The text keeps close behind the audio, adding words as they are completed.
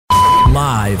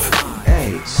Live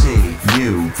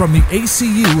ACU. from the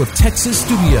ACU of Texas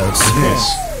Studios.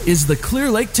 This is the Clear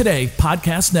Lake Today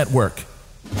Podcast Network.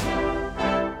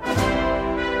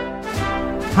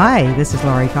 Hi, this is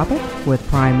Laurie Kopic with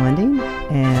Prime Lending,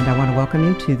 and I want to welcome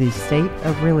you to the State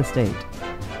of Real Estate.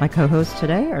 My co-hosts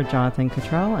today are Jonathan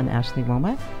Cottrell and Ashley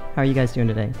Womack. How are you guys doing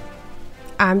today?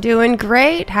 I'm doing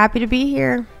great. Happy to be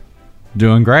here.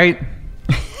 Doing great.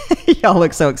 Y'all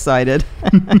look so excited.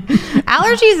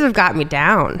 Allergies have got me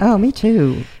down. Oh, me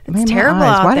too. It's Man, my terrible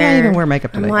eyes. out Why there. did I even wear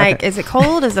makeup today? I'm like, Okay. is it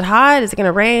cold? Is it hot? Is it going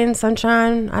to rain?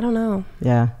 Sunshine? I don't know.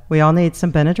 Yeah, we all need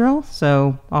some Benadryl,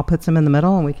 so I'll put some in the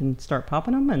middle and we can start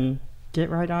popping them and get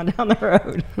right on down the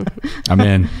road. I'm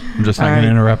in. I'm just not All going to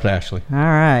right. interrupt Ashley. All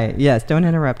right. Yes, don't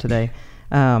interrupt today.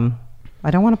 I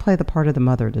don't want to play the part of the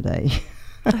mother today.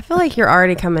 I feel like you're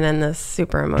already coming in this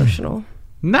super emotional.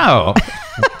 No.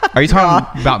 Are you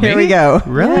talking about me? Here we go.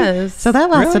 Really? Yes. So that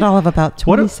lasted Really? all of about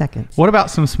 20 What- seconds. What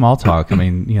about some small talk? I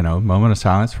mean, moment of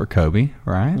silence for Kobe,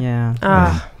 right? Yeah.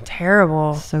 Ah,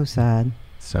 terrible. So sad.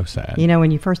 So sad. You know, when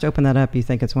you first open that up, you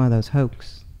think it's one of those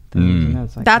hoax things. Mm. You know,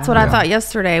 it's like, That's what wow. I thought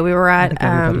yesterday. We were at think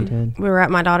everybody did. we were at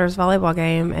my daughter's volleyball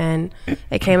game, and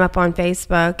it came up on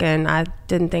Facebook, and I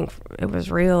didn't think it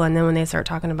was real. And then when they started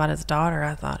talking about his daughter,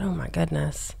 I thought, oh my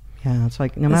goodness. Yeah, it's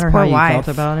like no His matter poor how you wife. felt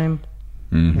about him,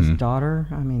 his Mhm. daughter,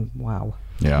 I mean, wow.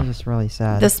 Yeah. It's just really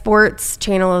sad. The sports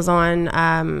channel is on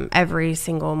every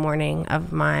single morning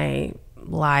of my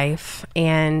life,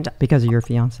 and because of your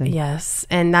fiance. yes,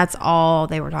 and that's all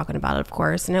they were talking about, of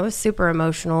course. And it was super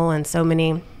emotional, and so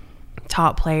many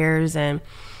top players and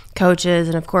coaches,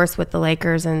 and of course with the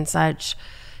Lakers and such,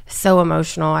 so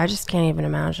emotional. I just can't even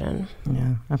imagine.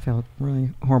 Yeah, I felt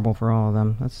really horrible for all of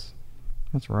them.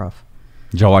 That's rough.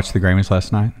 Did y'all watch the Grammys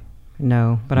last night?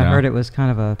 No, but I No? heard it was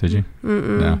kind of a. Did you?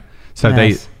 No. So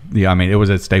Yes. it was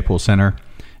at Staples Center,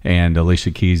 and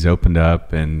Alicia Keys opened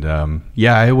up, and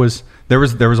it was there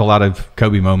was a lot of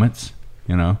Kobe moments,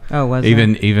 Oh, was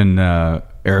even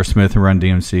Aerosmith and Run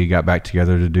DMC got back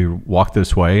together to do Walk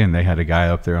This Way, and they had a guy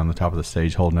up there on the top of the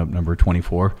stage holding up number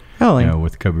 24, Really?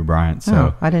 with Kobe Bryant.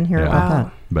 So Oh, I didn't hear about Wow.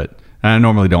 that. But I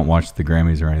normally don't watch the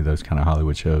Grammys or any of those kind of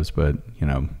Hollywood shows, but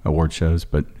award shows.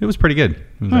 But it was pretty good.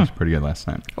 It was actually pretty good last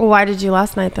night. Well, why did you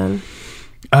last night then?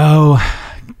 Oh,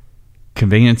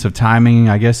 convenience of timing,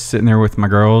 I guess, sitting there with my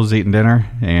girls eating dinner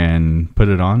and put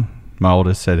it on. My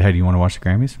oldest said, "Hey, do you want to watch the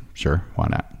Grammys?" Sure, why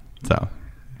not? So,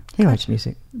 He likes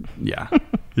music. yeah.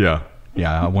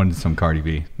 I wanted some Cardi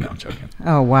B. No, I'm joking.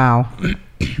 Oh, wow.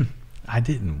 I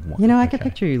didn't want I could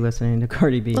picture you listening to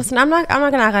Cardi B. Listen, I'm not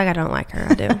gonna act like I don't like her.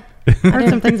 I do. I heard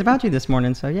some things about you this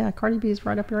morning, so yeah, Cardi B is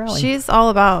right up your alley. She's all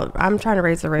about. I'm trying to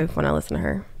raise the roof when I listen to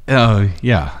her. Oh,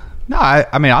 yeah. No,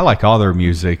 I mean, I like all their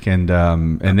music. And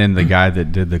then the guy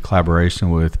that did the collaboration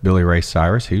with Billy Ray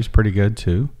Cyrus, he was pretty good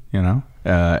too,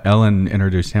 Ellen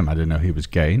introduced him. I didn't know he was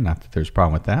gay. Not that there's a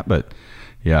problem with that, but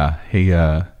yeah, he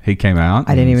came out.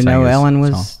 I didn't and even sang know his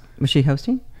Ellen song. was she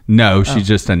hosting? No, she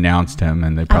just announced him,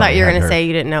 and they I probably thought you were had gonna her- say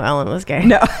you didn't know Ellen was gay.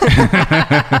 No.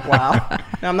 Wow.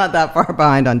 No, I'm not that far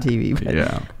behind on TV. But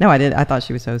Yeah. No, I did. I thought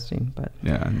she was hosting. But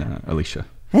Yeah, no, Alicia.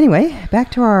 anyway,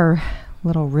 back to our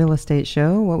little real estate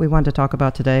show. What we wanted to talk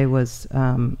about today was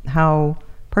how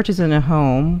purchasing a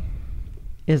home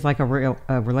is like a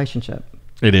relationship,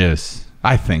 It is.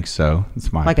 I think so.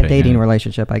 It's my like a opinion. dating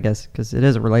relationship, I guess, because it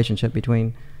is a relationship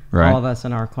between Right. all of us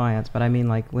and our clients. But I mean,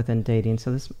 like within dating.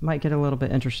 So this might get a little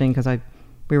bit interesting because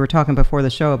we were talking before the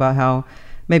show about how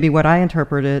maybe what I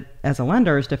interpreted as a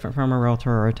lender is different from a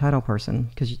realtor or a title person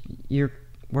because we're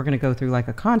going to go through like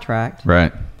a contract.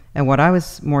 Right. And what I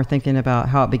was more thinking about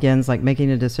how it begins, like making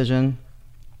a decision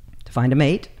to find a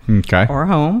mate Okay. or a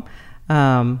home,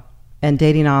 and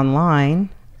dating online,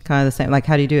 kind of the same. Like,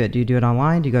 how do you do it? Do you do it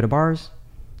online? Do you go to bars?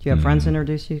 Do you have friends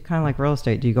introduce you? Kind of like real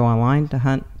estate. Do you go online to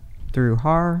hunt through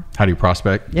HAR? How do you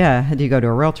prospect? Yeah. Do you go to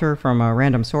a realtor from a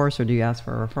random source, or do you ask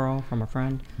for a referral from a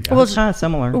friend? Well, It's kind of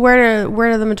similar. Where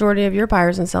do the majority of your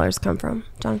buyers and sellers come from,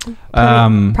 Jonathan?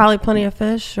 Probably Plenty of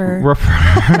Fish or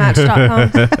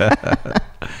Match.com.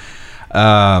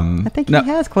 I think no. he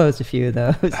has closed a few of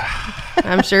those.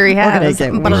 I'm sure he We're gonna has. we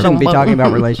shouldn't be talking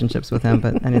about relationships with him,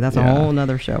 but I mean, that's a whole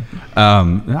nother show.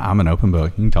 I'm an open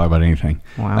book. You can talk about anything.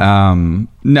 Wow.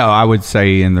 No, I would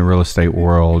say in the real estate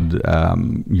world,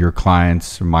 your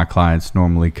clients, my clients,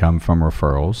 normally come from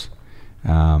referrals.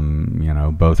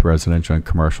 Both residential and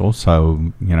commercial.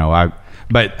 So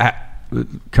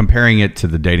comparing it to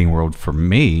the dating world for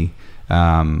me,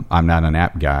 I'm not an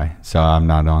app guy, so I'm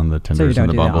not on the Tinders don't and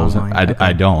the do that Bumbles. online. Okay.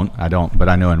 I don't. But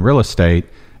I know in real estate,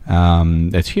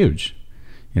 it's huge.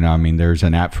 There's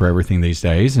an app for everything these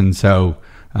days, and so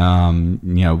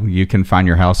you can find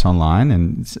your house online,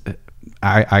 and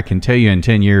I can tell you in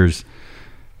 10 years,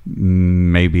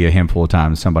 maybe a handful of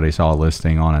times somebody saw a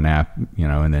listing on an app,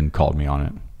 and then called me on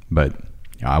it. But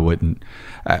I wouldn't.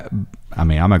 I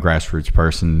mean, I'm a grassroots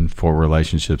person for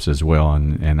relationships as well,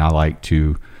 and I like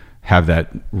to have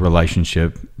that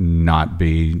relationship not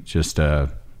be just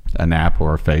an app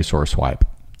or a face or a swipe.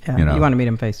 Yeah, you want to meet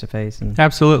them face to face.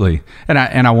 Absolutely, and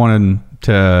I wanted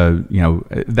to,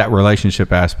 that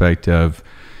relationship aspect of,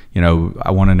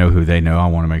 I want to know who they know. I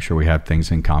want to make sure we have things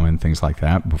in common, things like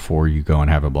that, before you go and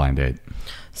have a blind date.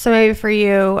 So maybe for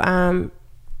you,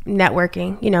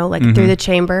 networking, like through the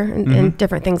chamber and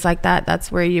different things like that,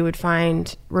 that's where you would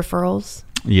find referrals.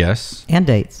 Yes. And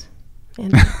dates.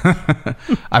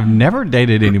 I've never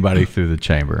dated anybody through the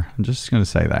chamber. I'm just going to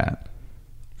say that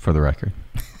for the record.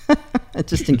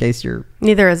 Just in case you're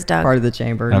neither is Doug part of the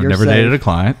chamber. I've never dated a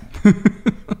client.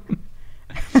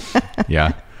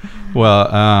 Yeah. Well,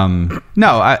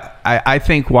 no, I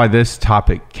think why this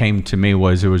topic came to me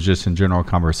was it was just in general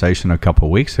conversation a couple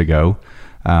of weeks ago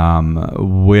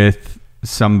with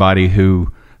somebody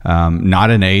who, not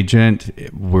an agent.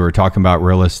 We were talking about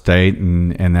real estate,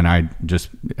 and then I just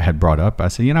had brought up, I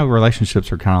said,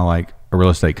 relationships are kind of like a real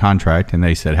estate contract. And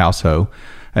they said, how so?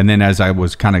 And then as I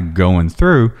was kind of going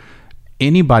through,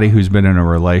 anybody who's been in a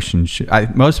relationship,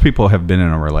 most people have been in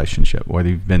a relationship, whether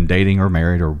you've been dating or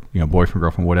married or, boyfriend,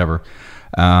 girlfriend, whatever.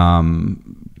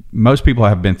 Most people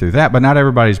have been through that, but not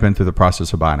everybody's been through the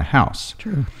process of buying a house.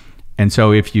 True. And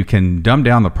so if you can dumb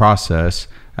down the process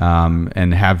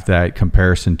and have that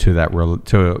comparison to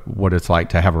to what it's like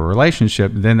to have a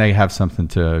relationship, then they have something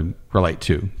to relate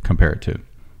to, compare it to.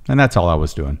 And that's all I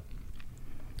was doing.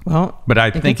 Well, but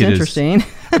I think it's interesting.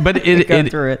 But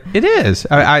it is.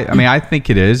 I mean, I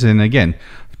think it is. And again,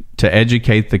 to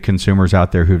educate the consumers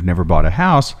out there who've never bought a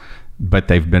house, but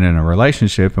they've been in a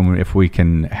relationship, and if we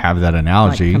can have that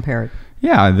analogy, like compare it.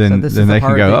 Yeah, then they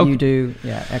can go, oh, you do,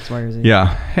 X, Y, or Z.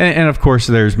 Yeah, and of course,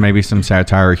 there's maybe some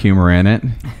satire or humor in it.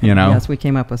 Yes, we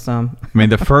came up with some. I mean,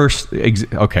 the first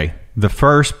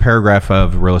paragraph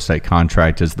of real estate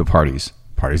contract is the parties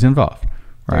involved.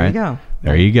 Right?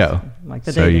 There you go. Like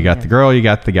the so you got the girl, you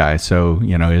got the guy. So,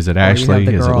 is it Ashley?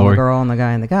 Is it Lori? The girl and the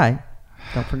guy and the guy.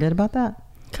 Don't forget about that.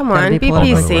 Come on, be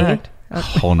PC. A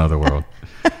whole nother world.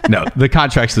 No, the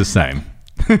contract's the same.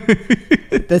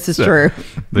 This is true.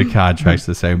 The contract's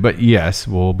the same. But yes,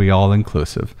 we'll be all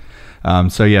inclusive.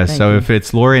 Thank you. If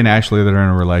it's Lori and Ashley that are in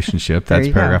a relationship, that's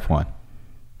paragraph 1.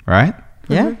 Right?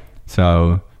 Yeah.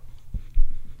 So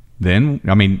then,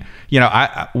 I mean,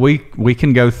 we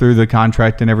can go through the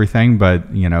contract and everything, but,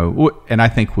 and I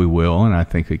think we will, and I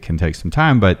think it can take some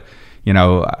time, but,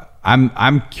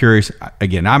 I'm curious.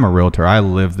 Again, I'm a realtor. I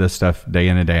live this stuff day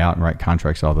in and day out and write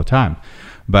contracts all the time.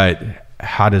 But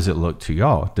how does it look to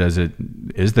y'all?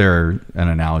 Is there an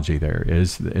analogy there?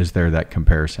 Is there that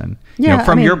comparison? Yeah,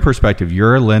 from your perspective,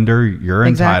 you're a lender, you're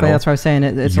exactly, entitled. That's what I was saying.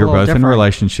 It's you're a little both different. in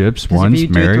relationships. One's if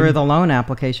you married. do through the loan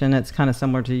application, it's kind of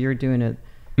similar to you're doing it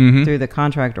through the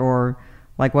contract, or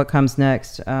like what comes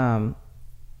next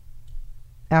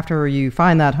after you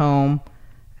find that home.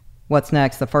 What's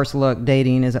next? The first look,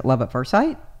 dating. Is it love at first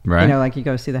sight? Right. Like you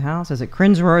go see the house. Is it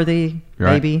cringeworthy?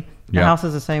 Right. Maybe. The Yeah. house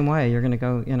is the same way. You're going to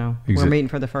go, we're meeting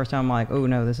for the first time. I'm like, oh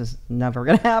no, this is never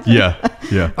going to happen. Yeah.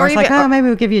 Or it's like, maybe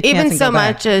we'll give you a chance. Even and so go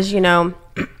back. much as,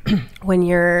 when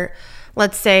you're,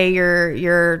 let's say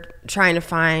you're trying to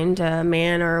find a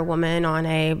man or a woman on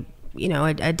a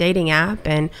dating app,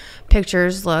 and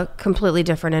pictures look completely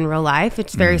different in real life.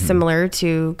 It's very similar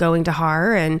to going to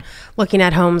HAR and looking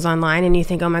at homes online, and you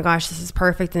think, oh my gosh, this is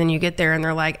perfect. And then you get there and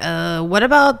they're like, what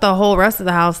about the whole rest of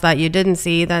the house that you didn't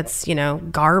see? That's,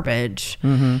 garbage.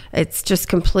 It's just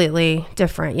completely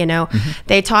different.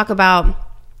 They talk about,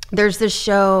 there's this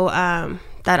show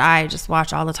that I just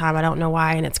watch all the time. I don't know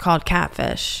why. And it's called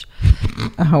Catfish.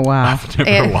 Oh, wow. I've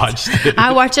never watched it.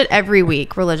 I watch it every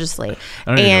week religiously.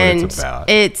 I don't even know what it's about.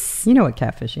 It's You know what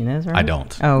catfishing is, right? I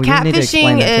don't. Oh, you need to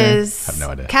explain catfishing it to me. is I have no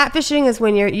idea. Catfishing is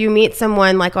when you meet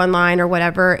someone like online or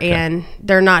whatever, and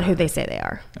they're not who they say they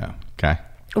are. Oh, okay.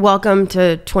 Welcome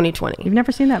to 2020. You've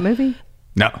never seen that movie?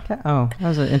 No. Oh, that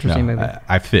was an interesting movie.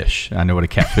 I fish. I know what a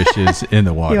catfish is in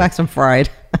the water. You like some fried.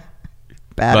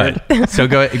 Battered. But so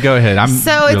go ahead.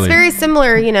 So it's very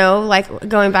similar, like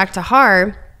going back to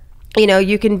HAR,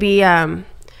 you can be,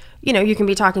 you can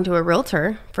be talking to a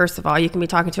realtor. First of all, you can be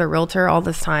talking to a realtor all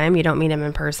this time. You don't meet them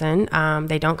in person.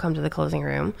 They don't come to the closing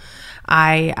room.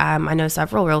 I know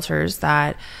several realtors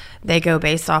that they go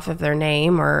based off of their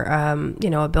name or,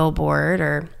 a billboard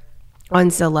or on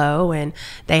Zillow, and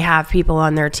they have people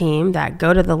on their team that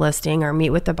go to the listing or meet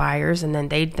with the buyers, and then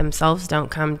they themselves don't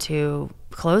come to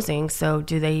closing. So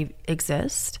do they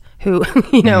exist? who,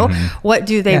 you know, what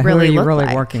do they Yeah, who really are you look really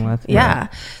like? working with? Yeah.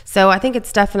 So I think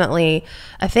it's definitely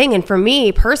a thing. And for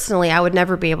me personally, I would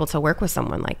never be able to work with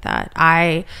someone like that.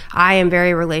 I am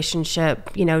very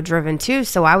relationship, you know, driven too.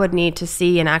 So I would need to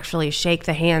see and actually shake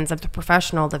the hands of the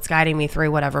professional that's guiding me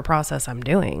through whatever process I'm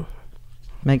doing.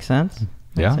 Makes sense.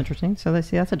 That's Yeah. interesting. So they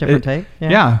see that's a different take.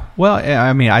 Yeah. Well,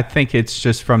 I mean, I think it's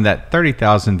just from that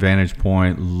 30,000 vantage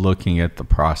point, looking at the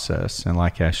process, and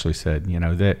like Ashley said, you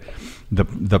know, that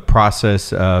the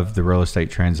process of the real estate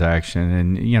transaction,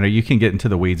 and you know, you can get into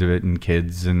the weeds of it and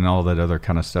kids and all that other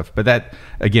kind of stuff. But that,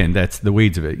 again, that's the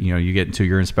weeds of it. You know, you get into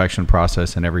your inspection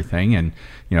process and everything, and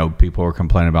you know, people are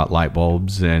complaining about light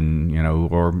bulbs and you know,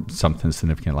 or something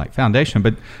significant like foundation.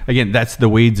 But again, that's the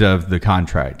weeds of the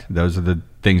contract. Those are the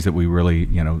things that we really,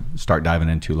 you know, start diving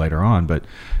into later on. But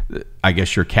I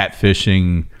guess you're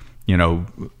catfishing, you know,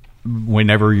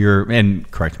 whenever you're,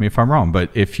 and correct me if I'm wrong, but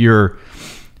if you're,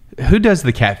 who does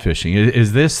the catfishing?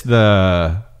 Is this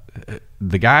the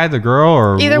guy, the girl,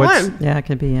 or Either one. Yeah, it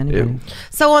could be anybody.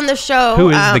 So on the show, Who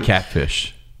is the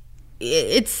catfish?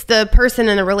 it's the person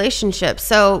in the relationship.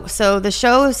 So the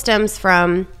show stems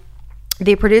from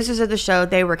the producers of the show.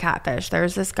 They were catfish.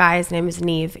 There's this guy, his name is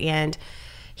Neve, and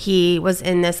he was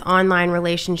in this online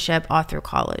relationship all through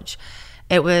college.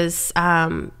 It was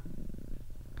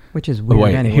Which is weird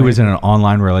Wait, anyway. he was in an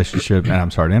online relationship, and I'm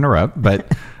sorry to interrupt, but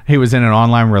he was in an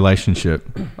online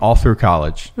relationship all through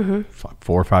college, 4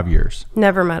 or 5 years.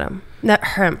 never met him.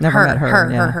 Never met her,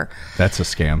 yeah. her. That's a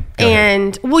scam. Go ahead.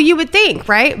 And well, you would think,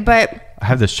 right? But I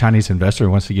have this Chinese investor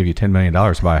who wants to give you $10 million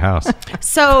to buy a house.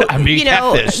 so I'm being you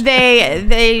know, catfished.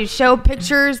 they show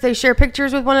pictures, they share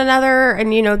pictures with one another,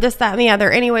 and you know, this, that, and the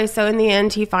other. Anyway, so in the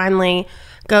end, he finally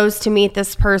goes to meet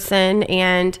this person,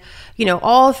 and you know,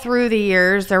 all through the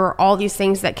years, there were all these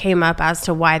things that came up as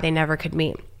to why they never could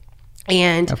meet.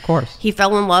 And Of course. he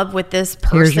fell in love with this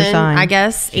Here's your person, sign. I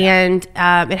guess, and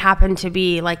it happened to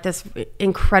be like this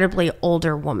incredibly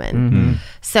older woman.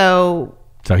 So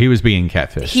So he was being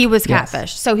catfished. he was Yes.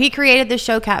 Catfish. So he created the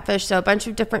show Catfish. So a bunch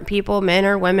of different people, men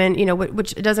or women, you know,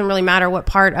 which it doesn't really matter what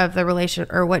part of the relation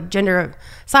or what gender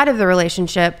side of the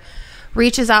relationship,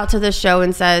 reaches out to the show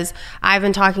and says, I've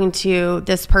been talking to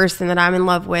this person that I'm in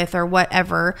love with or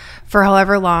whatever for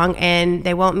however long, and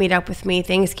they won't meet up with me.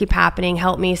 Things keep happening.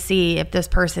 Help me see if this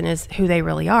person is who they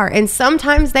really are. And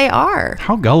sometimes they are,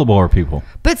 How gullible are people?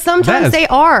 but sometimes That is- they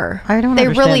are. I don't They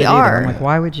understand really it either. are. I'm like,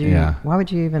 why would you? Yeah. Why would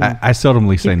you even? I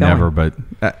seldomly say going. never, but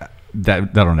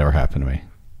that'll never happen to me.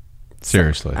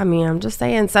 Seriously. I mean, I'm just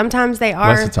saying, sometimes they are.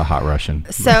 Unless it's a hot Russian.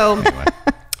 So, Anyway.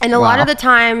 and a lot Wow. of the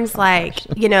times, like,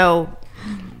 you know,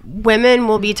 women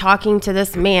will be talking to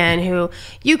this man who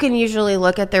you can usually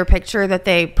look at their picture that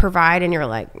they provide and you're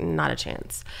like, not a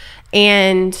chance.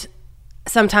 And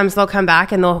sometimes they'll come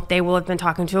back and they will have been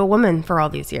talking to a woman for all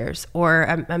these years, or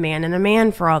a man and a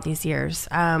man for all these years.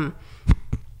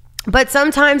 But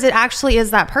sometimes it actually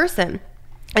is that person,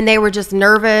 and they were just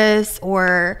nervous,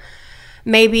 or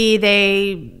maybe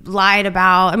they lied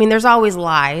about, I mean, there's always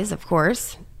lies, of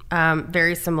course,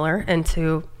 very similar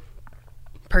into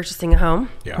purchasing a home.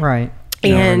 Yeah. right.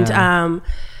 And No.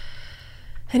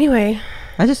 anyway,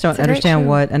 I just don't it's a great understand show.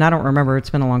 what, and I don't remember. It's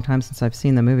been a long time since I've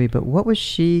seen the movie. But what was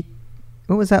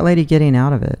that lady getting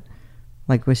out of it?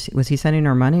 Like, was he sending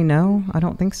her money? No, I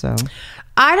don't think so.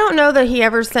 I don't know that he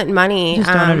ever sent money. I just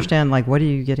don't understand. Like, what are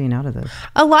you getting out of this?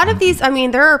 A lot of these, I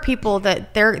mean, there are people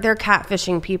that they're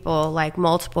catfishing people, like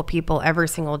multiple people every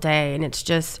single day, and it's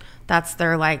just that's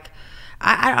their like,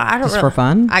 I don't Just really, for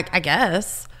fun? I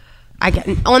guess. I get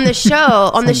on the show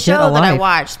on the like, get show a that I life.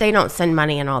 watch, they don't send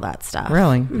money and all that stuff.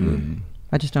 Really?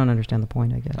 I just don't understand the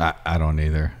point. I guess. I don't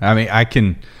either. I mean, I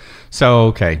can. So,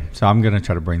 okay. So I'm going to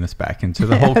try to bring this back into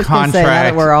the whole I was gonna contract. say, now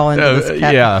that we're all into this.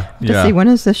 Yeah. Just see, when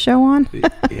is this show on?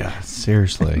 Yeah.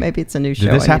 Seriously. Maybe it's a new show.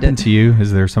 Did this I need happen to- to you?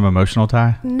 Is there some emotional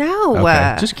tie? No,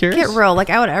 Okay, just curious. Get real. Like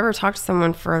I would ever talk to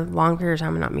someone for a long period of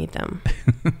time and not meet them.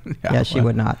 Yeah, she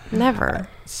would not. Never.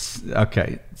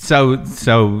 Okay. So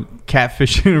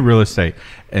catfishing in real estate.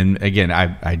 And again,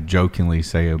 I jokingly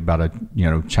say about a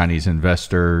Chinese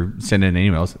investor sending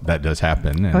emails. That does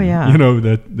happen. And, Oh, yeah.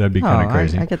 That'd be kind of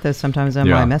crazy. I get those sometimes in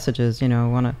Yeah. my messages.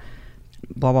 Want to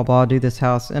blah blah blah do this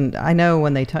house, and I know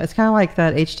when they it's kind of like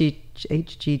that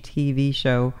HGTV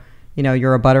show.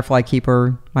 You're a butterfly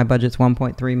keeper. My budget's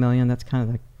 1.3 million. That's kind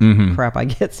of the crap I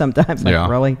get sometimes. Like, Yeah.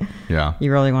 really? Yeah.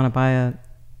 You really want to buy a $1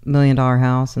 million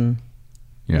house, and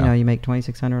Yeah. you make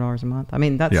 $2,600 a month. I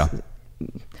mean, that's. Yeah.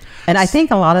 And I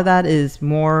think a lot of that is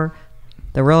more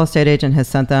the real estate agent has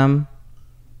sent them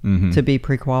to be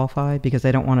pre-qualified because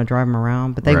they don't want to drive them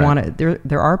around, but they Right. want to.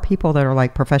 There are people that are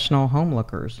like professional home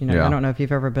lookers. Yeah. I don't know if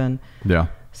you've ever been Yeah.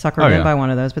 suckered Oh, in yeah. by one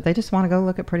of those, but they just want to go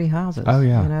look at pretty houses. Oh,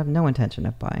 yeah. And I have no intention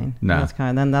of buying. No.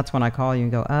 And that's when I call you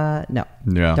and go, no.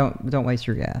 Yeah. Don't waste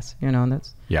your gas. And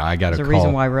that's Yeah, I got a there's call. a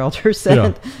reason why realtors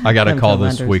send I got a them call to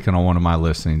this lenders. weekend on one of my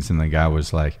listings, and the guy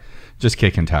was like, just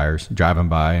kicking tires, driving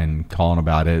by and calling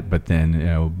about it, but then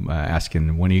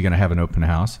asking, when are you going to have an open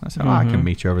house? I said, I can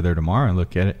meet you over there tomorrow and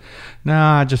look at it. No,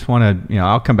 I just want to,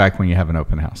 I'll come back when you have an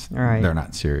open house. Right. They're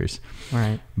not serious.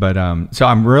 Right. But so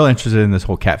I'm real interested in this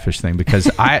whole catfish thing because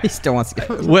He still wants to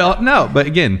go. well, no, but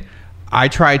again, I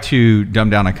try to dumb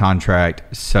down a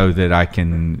contract so that I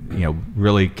can,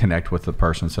 really connect with the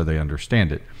person so they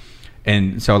understand it.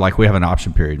 And so, like, we have an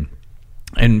option period,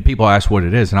 and people ask what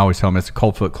it is, and I always tell them it's a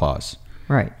cold foot clause.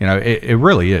 Right. It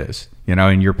really is.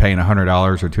 And you're paying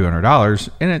 $100 or $200,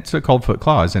 and it's a cold foot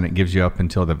clause, and it gives you up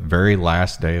until the very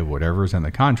last day of whatever's in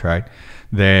the contract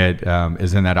that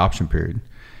is in that option period.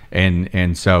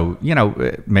 And so,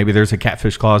 maybe there's a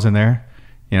catfish clause in there.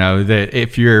 That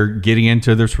if you're getting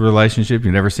into this relationship,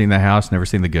 you've never seen the house, never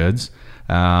seen the goods,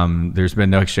 there's been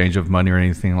no exchange of money or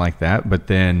anything like that. But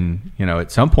then,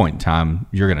 at some point in time,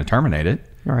 you're going to terminate it.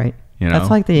 Right.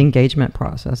 That's like the engagement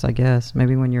process, I guess.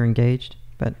 Maybe when you're engaged,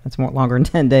 but it's more longer than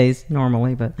 10 days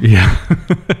normally. But Yeah.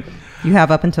 you have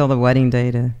up until the wedding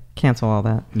day to cancel all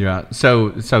that. Yeah.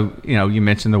 So you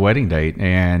mentioned the wedding date,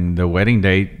 and the wedding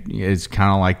date is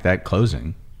kind of like that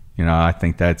closing. I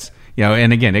think that's,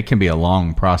 and again, it can be a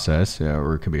long process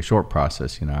or it can be a short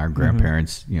process. Our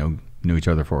grandparents, knew each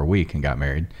other for a week and got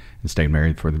married and stayed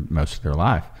married for most of their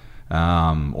life.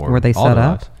 Or Were they all set their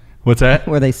up? lives. What's that?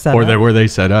 Were they set or up? Were they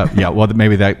set up? Yeah. Well,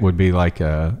 maybe that would be like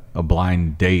a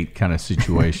blind date kind of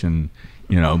situation,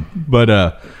 but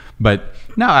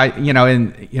no,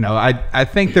 I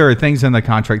think there are things in the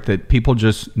contract that people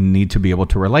just need to be able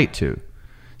to relate to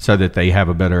so that they have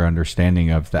a better understanding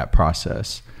of that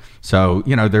process. So,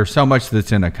 there's so much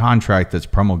that's in a contract that's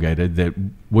promulgated that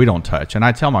we don't touch. And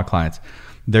I tell my clients,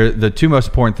 they're the two most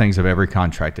important things of every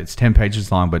contract. It's 10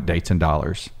 pages long, but dates and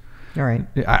dollars. All right.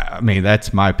 I mean,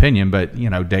 that's my opinion, but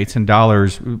dates and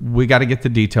dollars, we got to get the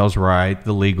details right,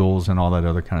 the legals and all that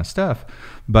other kind of stuff.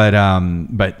 But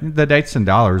the dates and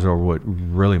dollars are what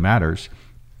really matters.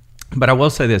 But I will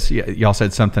say this, y'all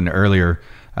said something earlier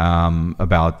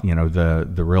about,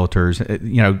 the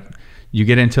realtors, you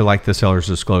get into like the seller's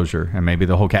disclosure and maybe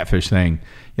the whole catfish thing,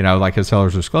 like a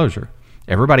seller's disclosure.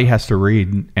 Everybody has to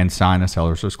read and sign a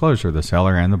seller's disclosure. The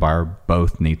seller and the buyer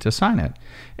both need to sign it.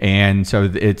 And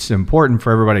so it's important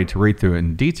for everybody to read through it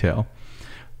in detail.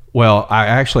 Well,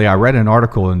 I read an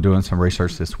article and doing some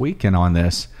research this weekend on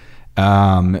this.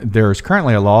 There's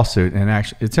currently a lawsuit, and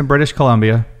actually it's in British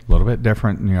Columbia, a little bit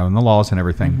different, in the laws and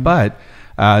everything. Mm-hmm. But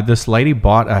this lady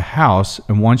bought a house,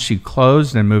 and once she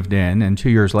closed and moved in, and 2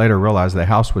 years later realized the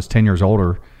house was 10 years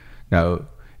older. No,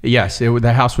 yes,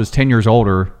 the house was 10 years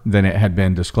older than it had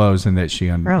been disclosed, and that she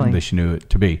knew it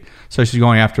to be. So she's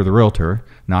going after the realtor,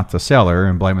 not the seller,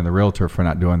 and blaming the realtor for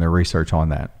not doing their research on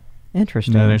that.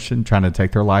 Interesting. They're trying to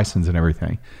take their license and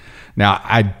everything. Now,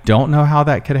 I don't know how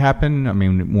that could happen. I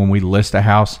mean, when we list a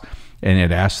house and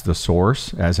it asks the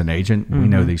source, as an agent, we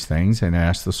know these things, and it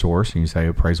asks the source, and you say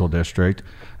appraisal district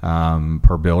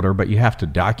per builder, but you have to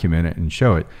document it and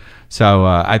show it. So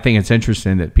I think it's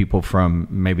interesting that people from,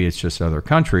 maybe it's just other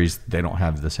countries, they don't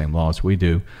have the same laws we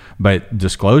do, but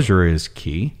disclosure is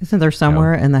key. Isn't there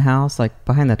somewhere in the house, like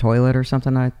behind the toilet or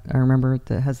something, I remember,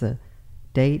 that has a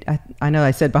date? I know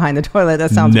I said behind the toilet. That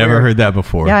sounds Never weird. heard that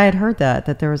before. Yeah, I had heard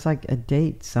that there was like a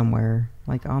date somewhere,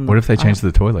 like on the... What if they changed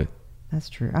the toilet? That's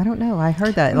true. I don't know. I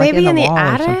heard that Maybe like in the in the wall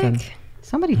attic? or something.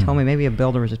 Somebody told me maybe a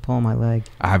builder was just pulling my leg.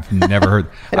 I've never heard.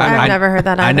 I've never heard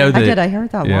that I either. know that. I heard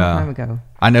that a long time ago.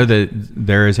 I know that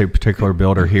there is a particular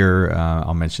builder here.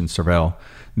 I'll mention Cervell,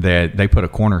 that they put a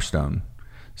cornerstone.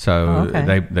 So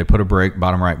they put a brick,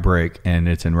 bottom right brick, and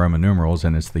it's in Roman numerals,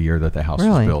 and it's the year that the house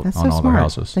was built That's on so all smart. their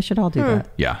houses. They should all do that.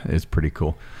 Yeah, it's pretty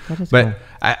cool. That is but cool.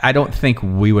 I don't think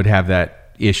we would have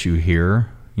that issue here.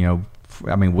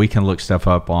 I mean, we can look stuff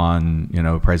up on,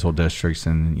 appraisal districts,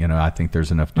 and, I think there's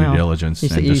enough due diligence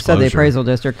and You said the disclosure. appraisal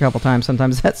district a couple times.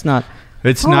 Sometimes that's not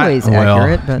It's always not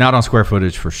accurate. But not on square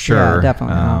footage for sure. Yeah,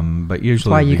 definitely not. But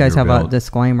usually, that's why you guys have a built.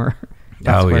 disclaimer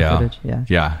about square footage.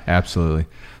 Yeah, absolutely.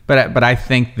 But I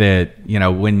think that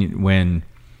when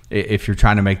if you're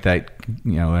trying to make that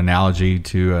analogy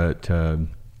to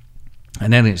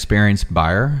an inexperienced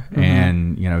buyer,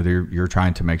 and you're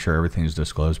trying to make sure everything's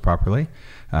disclosed properly,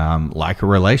 like a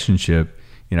relationship,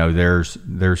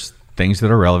 there's things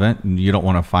that are relevant, and you don't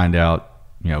want to find out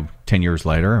 10 years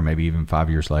later, or maybe even 5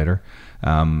 years later.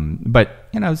 But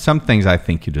some things I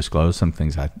think you disclose, some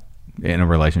things in a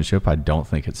relationship I don't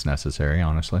think it's necessary,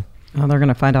 honestly. Well, they're going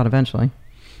to find out eventually.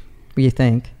 You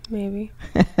think? Maybe.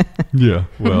 Yeah.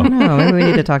 Well, No, maybe we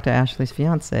need to talk to Ashley's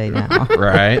fiance now.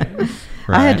 right.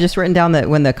 I had just written down that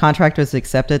when the contract was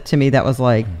accepted, to me, that was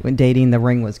like when dating, the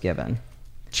ring was given.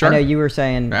 Sure. I know you were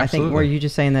saying, I think, Absolutely. were you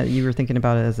just saying that you were thinking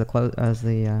about it as the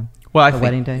Well, I the think,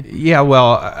 wedding day? Yeah.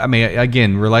 Well, I mean,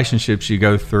 again, relationships, you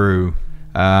go through,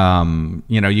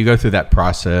 you go through that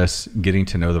process, getting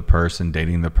to know the person,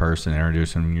 dating the person,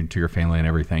 introducing them to your family and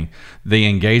everything. The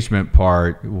engagement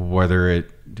part, whether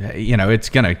it's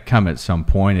going to come at some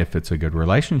point if it's a good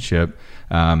relationship,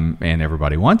 and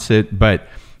everybody wants it. But,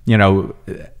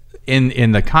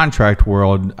 in the contract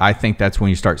world, I think that's when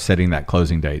you start setting that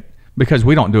closing date, because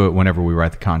we don't do it whenever we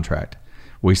write the contract.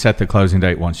 We set the closing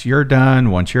date once you're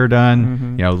done,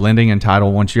 lending and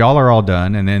title, once y'all are all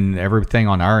done, and then everything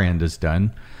on our end is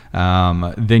done,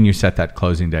 then you set that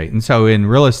closing date. And so in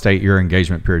real estate, your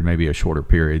engagement period may be a shorter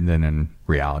period than in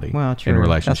reality. Well, true. In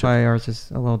relationship. That's why ours is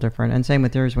a little different. And same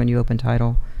with yours when you open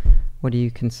title. What do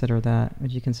you consider that?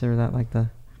 Would you consider that like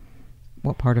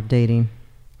what part of dating?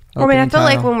 I mean, I Opening feel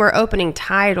like title? when we're opening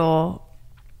title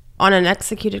on an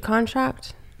executed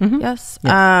contract, yes.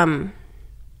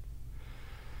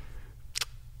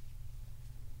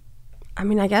 I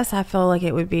mean, I guess I feel like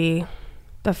it would be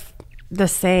the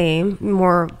same,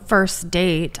 more first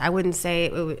date. I wouldn't say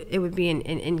it would be an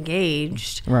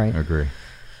engaged. Right. I agree.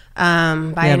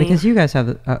 Because you guys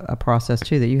have a process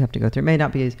too that you have to go through. It may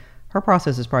not be her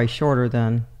process is probably shorter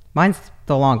than mine's,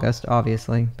 the longest,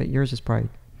 obviously, but yours is probably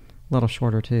a little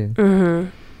shorter too. Mm-hmm.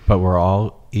 But we're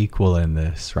all equal in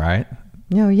this, right?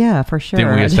 No, yeah, for sure.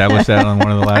 Didn't we establish that on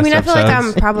one of the last I mean, I feel episodes?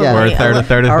 like I'm probably Yeah. We're a third, a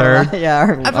third, a third.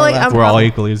 I feel like I'm We're all probably-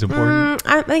 equally as important.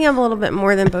 I think I'm a little bit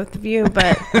more than both of you,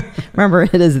 but Remember,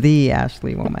 it is the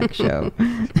Ashley Womack show.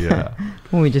 Yeah.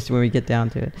 when we get down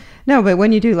to it. No, but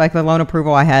when you do like the loan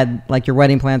approval, I had like your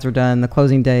wedding plans were done. The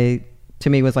closing day to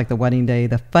me was like the wedding day.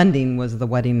 The funding was the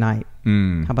wedding night.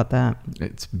 How about that?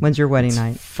 When's your wedding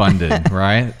night? Funded,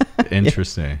 right?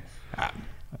 Interesting.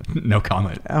 No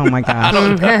comment. Oh my gosh!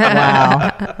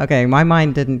 Wow. Okay, my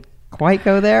mind didn't quite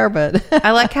go there, but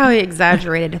I like how he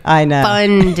exaggerated. I know.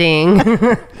 Funding.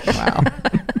 Wow.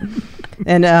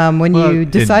 And when you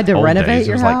decide to old renovate days,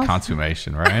 your it was house, like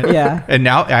consummation, right? Yeah. And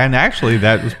actually,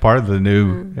 that was part of the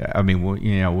new. I mean,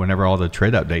 whenever all the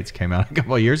trade updates came out a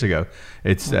couple of years ago,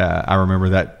 it's. I remember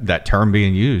that term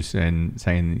being used and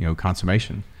saying,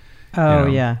 consummation. oh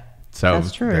yeah, So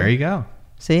that's true. there you go.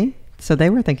 See, so they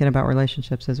were thinking about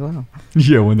relationships as well.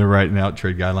 Yeah, when they're writing out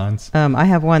trade guidelines. I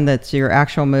have one that's your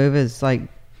actual move is like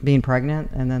being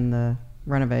pregnant, and then the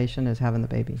renovation is having the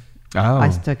baby. Oh, I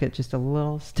took it just a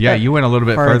little step. yeah, you went a little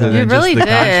bit further You than really just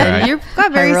the did. contract. You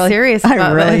got very serious I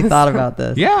about really this. thought about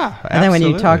this. Yeah, And then when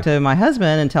you absolutely. talk to my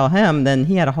husband and tell him, then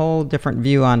he had a whole different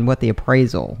view on what the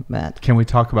appraisal meant. Can we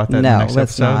talk about that in the No, next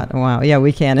let's episode? not. Wow. Yeah,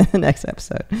 we can in the next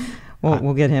episode.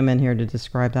 We'll get him in here to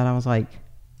describe that. I was like,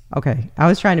 okay. I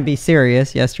was trying to be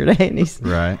serious yesterday, and he's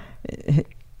Right.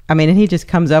 I mean, and he just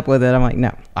comes up with it. I'm like,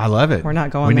 no. I love it. We're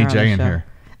not going We there need on the Jay in show. here.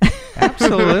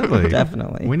 Absolutely.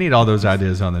 Definitely. We need all those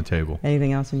ideas on the table.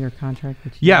 Anything else in your contract?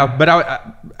 That you Yeah, but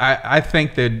I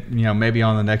think that maybe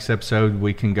on the next episode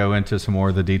we can go into some more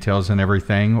of the details and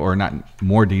everything, or not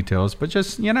more details, but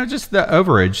just just the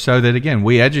overage, so that again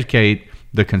we educate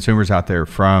the consumers out there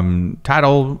from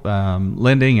title,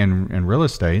 lending, and real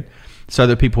estate, so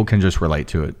that people can just relate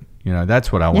to it.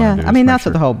 That's what I want to do. Yeah, I mean that's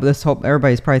what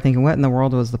everybody's probably thinking. What in the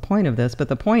world was the point of this? But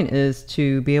the point is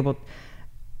to be able.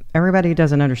 Everybody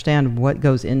doesn't understand what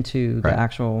goes into the Right.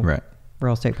 actual Right.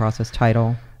 real estate process,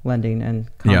 title, lending, and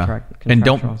contract. and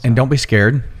contractual, don't be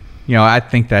scared. I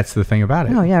think that's the thing about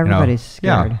it. Oh, yeah, everybody's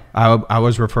scared. Yeah, I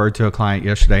was referred to a client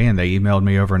yesterday, and they emailed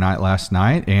me overnight last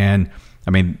night, and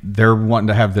I mean they're wanting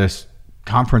to have this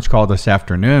conference call this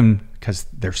afternoon because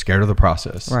they're scared of the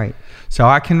process. Right. So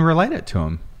I can relate it to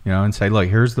them, and say, look,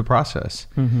 here's the process.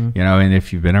 Mm-hmm. And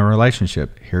if you've been in a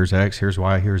relationship, here's X, here's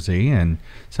Y, here's Z, and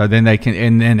so then they can,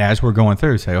 and then as we're going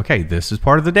through, say, okay, this is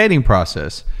part of the dating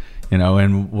process.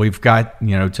 And we've got,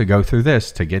 to go through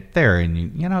this to get there.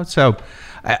 And, so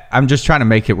I'm just trying to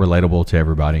make it relatable to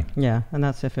everybody. Yeah, and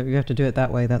that's you have to do it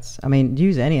that way.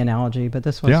 Use any analogy, but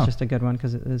this was just a good one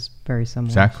because it is very similar.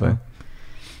 Exactly. So.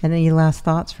 And any last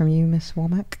thoughts from you, Miss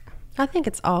Womack? I think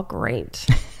it's all great.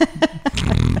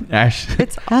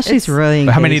 Ashley's really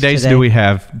how many engaged days today. do we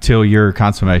have till your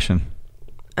consummation?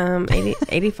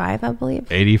 85, I believe.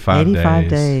 85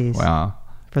 days. Wow.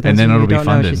 For those And then of you it'll who be don't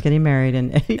know, funded. she's getting married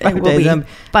in 85 It will days. be It'll be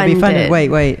funded.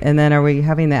 funded. Wait. And then are we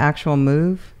having the actual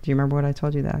move? Do you remember what I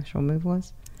told you the actual move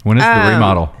was? When is the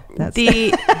remodel?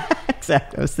 The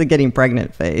Exactly. It's the getting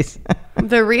pregnant phase.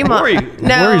 the remodel.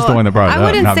 Lori's the one that brought it I up,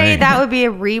 wouldn't not say me. that would be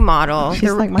a remodel.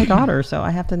 She's like my daughter, so I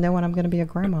have to know when I'm going to be a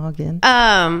grandma again.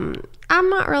 I'm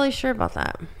not really sure about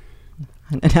that.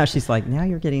 And now she's like, now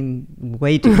you're getting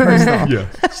way too personal. Yeah.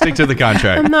 Stick to the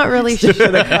contract. I'm not really sure.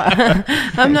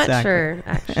 I'm not Exactly. sure,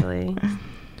 actually.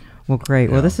 Well, great.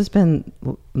 Well, this has been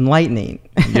enlightening.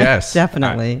 Yes.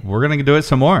 Definitely. We're going to do it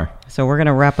some more. So we're going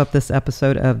to wrap up this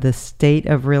episode of The State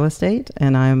of Real Estate.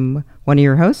 And I'm one of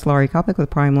your hosts, Laurie Kopic with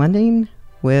Prime Lending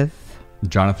with...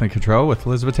 Jonathan Cottrell with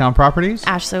Elizabethtown Properties.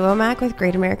 Ashley Womack with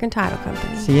Great American Title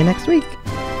Company. See you next week.